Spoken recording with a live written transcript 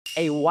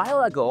A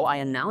while ago, I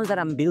announced that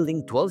I'm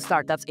building 12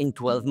 startups in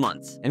 12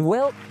 months. And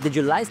well, the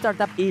July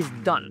startup is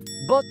done.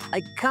 But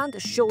I can't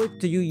show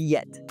it to you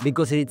yet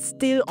because it's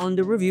still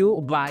under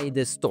review by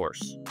the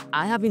stores.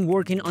 I have been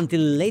working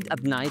until late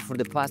at night for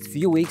the past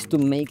few weeks to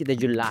make the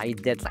July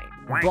deadline.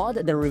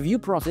 But the review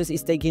process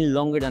is taking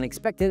longer than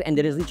expected and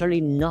there is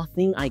literally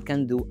nothing I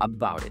can do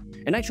about it.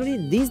 And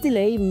actually, this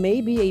delay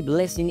may be a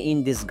blessing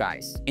in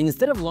disguise.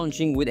 Instead of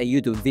launching with a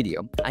YouTube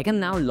video, I can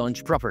now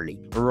launch properly,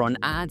 run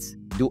ads,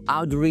 do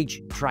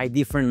outreach, try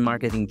different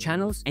marketing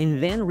channels,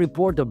 and then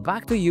report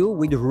back to you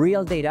with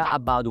real data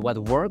about what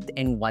worked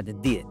and what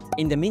didn't.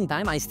 In the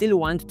meantime, I still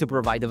want to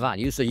provide the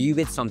value so you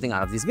get something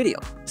out of this video.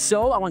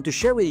 So I want to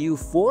share with you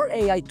 4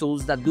 AI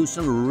tools that do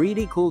some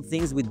really cool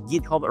things with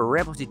GitHub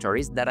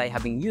repositories that I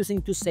have been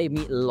using to save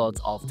me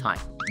lots of time.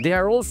 They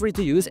are all free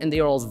to use and they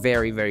are all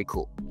very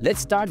cool. Let's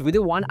start with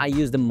the one I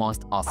use the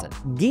most often.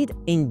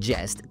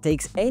 GitIngest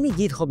takes any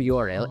GitHub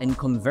URL and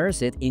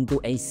converts it into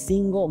a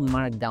single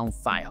markdown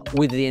file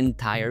with the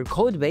entire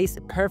codebase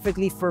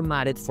perfectly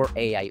formatted for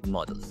AI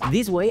models.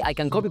 This way, I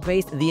can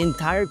copy-paste the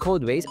entire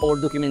codebase or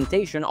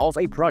documentation of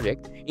a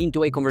project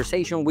into a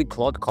conversation with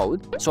Claude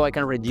Code so I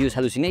can reduce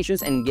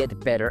hallucinations and get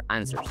better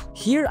answers.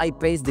 Here, I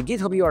paste the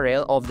GitHub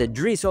URL of the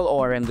Drizzle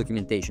ORM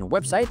documentation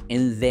website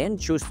and then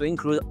choose to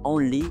include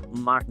only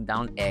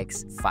Markdown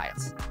X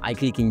files. I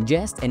click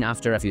Ingest and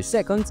after a few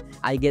seconds,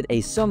 I get a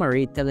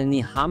summary telling me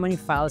how many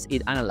files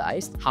it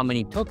analyzed, how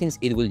many tokens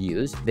it will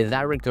use, the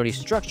directory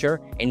structure,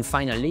 and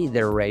finally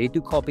the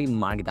ready-to-copy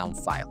Markdown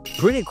file.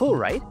 Pretty cool,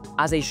 right?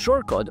 As a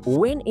shortcut,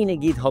 when in a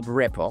GitHub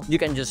repo, you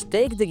can just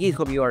take the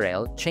GitHub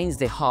URL, change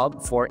the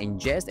hub for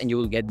ingest, and you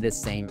will get the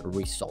same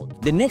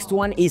result. The next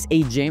one is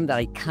a gem that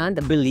I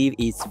can't believe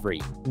is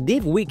free.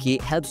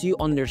 DeepWiki helps you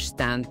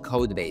understand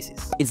code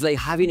bases. It's like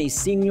having a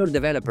senior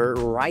developer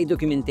write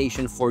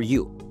documentation for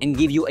you and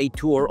give you a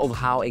tour of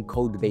how a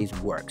code base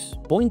works.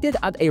 Point it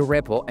at a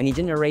repo and it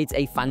generates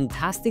a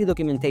fantastic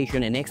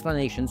documentation and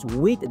explanations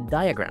with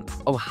diagrams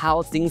of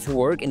how things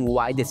work and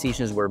why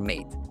decisions were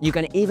made. You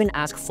can even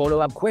ask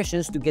follow-up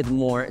questions to get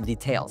more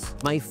details.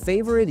 My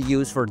favorite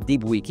use for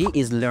DeepWiki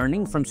is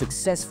learning from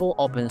successful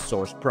open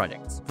source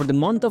projects. For the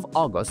month of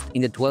August,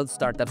 in the 12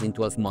 Startups in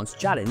 12 Months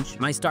challenge,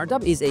 my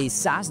startup is a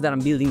SaaS that I'm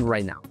building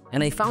right now.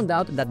 And I found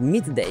out that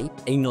Midday,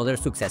 another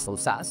successful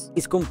SaaS,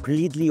 is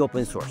completely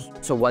open source.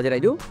 So what did I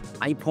do?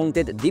 I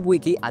pointed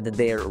DeepWiki at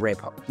their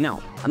repo.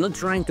 Now, I'm not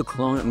trying to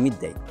clone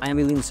Midday. I am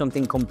building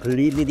something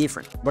completely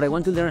different, but I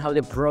want to learn how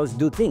the pros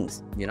do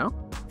things, you know?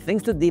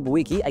 Thanks to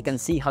DeepWiki, I can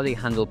see how they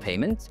handle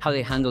payments, how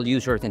they handle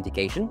user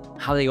authentication,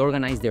 how they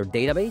organize their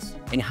database,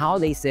 and how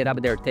they set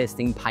up their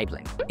testing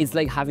pipeline. It's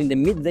like having the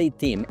Midday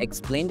team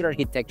explain their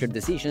architecture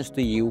decisions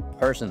to you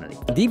personally.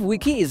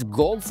 DeepWiki is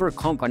gold for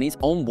companies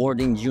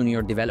onboarding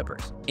junior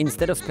developers.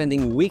 Instead of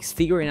spending weeks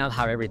figuring out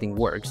how everything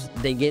works,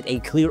 they get a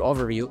clear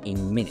overview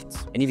in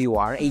minutes. And if you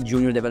are a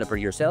junior developer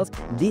yourself,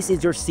 this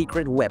is your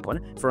secret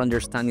weapon for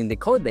understanding the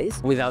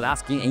codebase without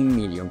asking a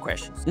million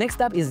questions.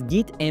 Next up is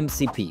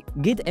GitMCP.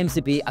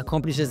 GitMCP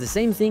accomplishes the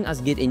same thing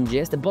as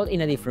GitIngest, but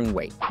in a different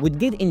way. With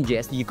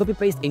GitIngest, you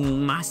copy-paste a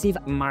massive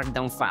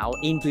markdown file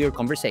into your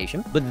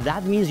conversation, but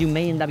that means you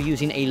may end up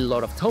using a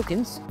lot of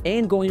tokens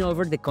and going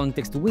over the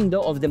context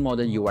window of the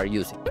model you are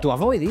using. To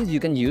avoid this, you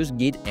can use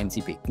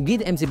GitMCP.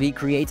 GitMCP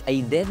creates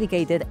a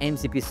dedicated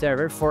MCP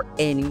server for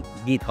any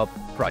GitHub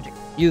project.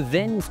 You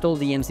then install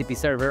the MCP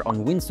server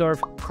on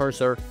Windsurf,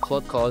 Cursor,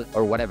 Claude Code,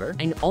 or whatever,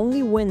 and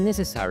only when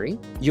necessary,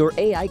 your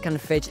AI can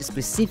fetch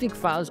specific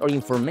files or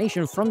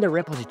information from the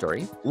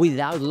repository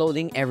without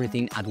loading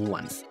everything at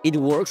once. It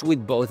works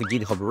with both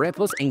GitHub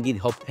repos and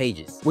GitHub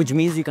pages, which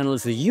means you can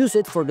also use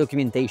it for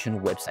documentation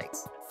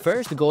websites.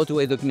 First, go to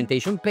a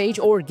documentation page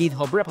or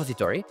GitHub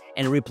repository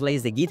and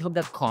replace the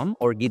github.com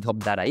or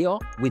github.io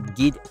with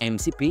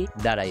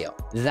gitmcp.io.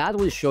 That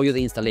will show you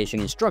the installation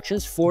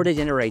instructions for the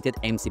generated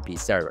MCP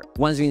server.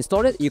 Once you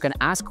install it, you can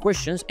ask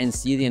questions and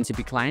see the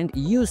MCP client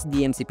use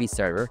the MCP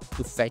server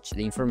to fetch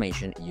the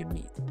information you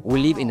need.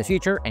 We live in the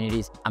future and it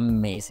is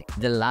amazing.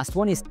 The last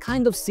one is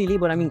kind of silly,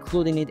 but I'm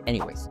including it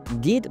anyways.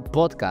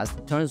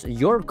 GitPodcast turns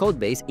your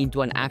codebase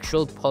into an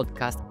actual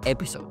podcast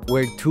episode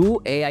where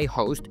 2 AI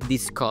hosts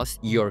discuss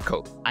your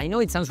code. I know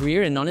it sounds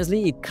weird and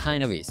honestly it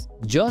kind of is.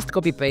 Just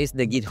copy-paste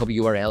the GitHub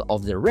URL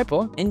of the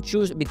repo and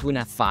choose between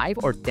a 5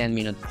 or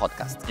 10-minute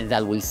podcast. And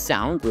that will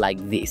sound like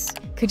this.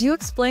 Could you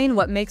explain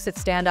what makes it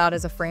stand out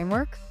as a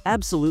framework?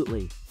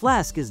 Absolutely.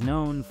 Flask is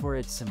known for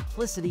its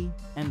simplicity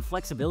and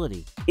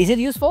flexibility. Is it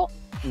useful?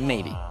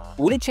 Maybe.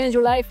 Will it change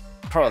your life?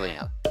 Probably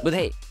not. But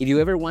hey, if you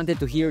ever wanted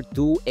to hear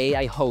 2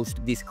 AI hosts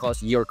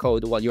discuss your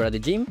code while you're at the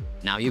gym,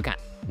 now you can.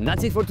 And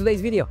that's it for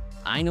today's video.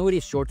 I know it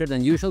is shorter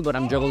than usual, but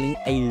I'm juggling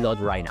a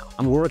lot right now.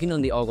 I'm working on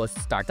the August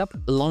startup,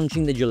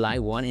 launching the July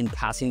one and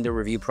passing the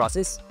review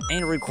process,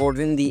 and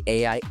recording the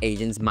AI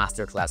Agents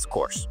masterclass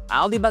course.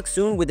 I'll be back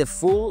soon with a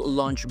full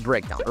launch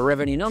breakdown,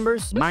 revenue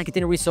numbers,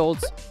 marketing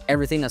results,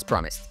 everything as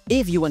promised.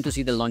 If you want to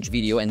see the launch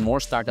video and more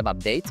startup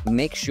updates,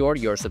 make sure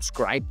you're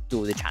subscribed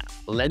to the channel.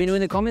 Let me know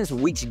in the comments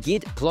which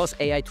Git plus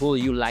AI tool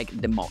you like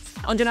the most.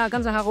 언제나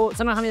감사하고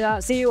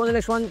사랑합니다. See you on the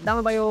next one.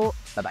 다음에 봐요.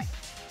 Bye bye.